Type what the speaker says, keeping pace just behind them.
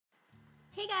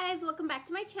Hey guys, welcome back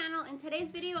to my channel. In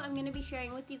today's video, I'm going to be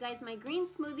sharing with you guys my green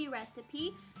smoothie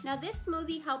recipe. Now this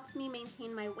smoothie helps me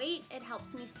maintain my weight, it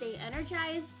helps me stay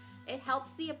energized, it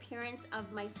helps the appearance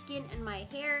of my skin and my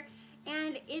hair,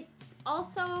 and it's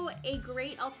also a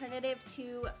great alternative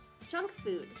to junk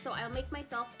food. So I'll make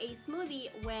myself a smoothie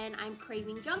when I'm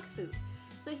craving junk food.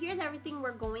 So here's everything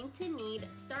we're going to need,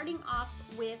 starting off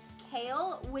with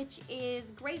kale, which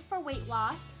is great for weight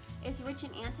loss. It's rich in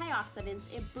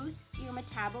antioxidants, it boosts your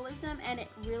metabolism, and it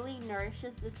really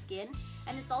nourishes the skin,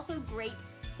 and it's also great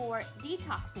for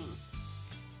detoxing.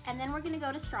 And then we're going to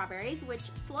go to strawberries, which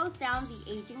slows down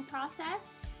the aging process.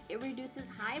 It reduces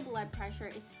high blood pressure,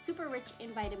 it's super rich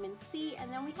in vitamin C.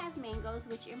 And then we have mangoes,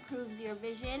 which improves your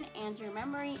vision and your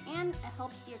memory, and it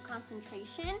helps your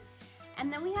concentration.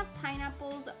 And then we have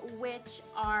pineapples, which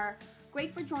are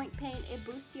great for joint pain, it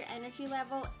boosts your energy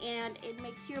level, and it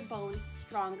makes your bones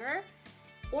stronger.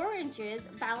 Oranges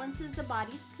balances the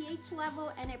body's pH level,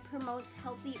 and it promotes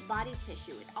healthy body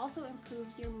tissue. It also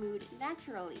improves your mood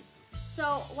naturally. So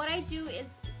what I do is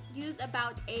use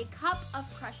about a cup of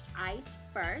crushed ice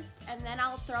first, and then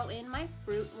I'll throw in my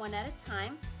fruit one at a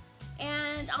time,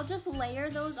 and I'll just layer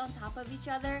those on top of each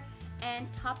other and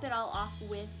top it all off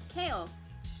with kale.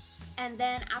 And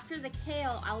then after the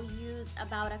kale, I'll use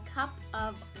about a cup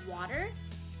of water.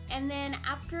 And then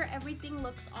after everything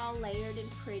looks all layered and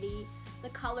pretty, the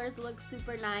colors look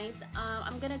super nice,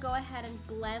 I'm gonna go ahead and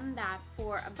blend that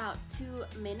for about 2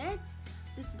 minutes.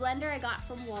 This blender I got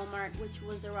from Walmart, which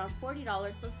was around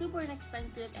 $40, so super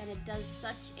inexpensive, and it does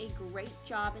such a great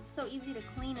job. It's so easy to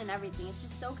clean and everything. It's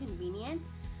just so convenient.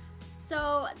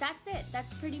 So that's it.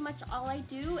 That's pretty much all I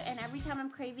do. And every time I'm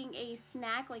craving a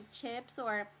snack like chips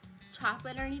or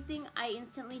chocolate or anything, I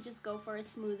instantly just go for a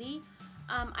smoothie.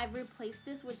 I've replaced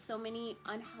this with so many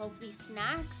unhealthy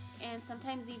snacks and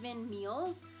sometimes even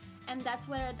meals, and that's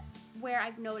where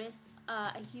I've noticed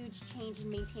a huge change in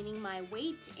maintaining my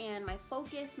weight and my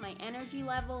focus, my energy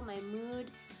level, my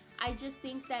mood. I just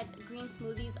think that green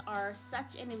smoothies are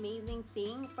such an amazing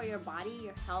thing for your body,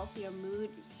 your health, your mood,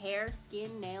 hair,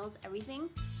 skin, nails, everything.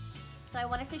 So I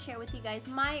wanted to share with you guys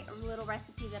my little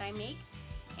recipe that I make,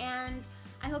 and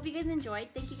I hope you guys enjoyed.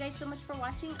 Thank you guys so much for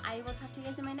watching. I will talk to you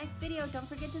guys in my next video. Don't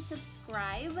forget to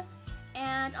subscribe,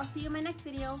 and I'll see you in my next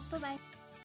video. Bye-bye.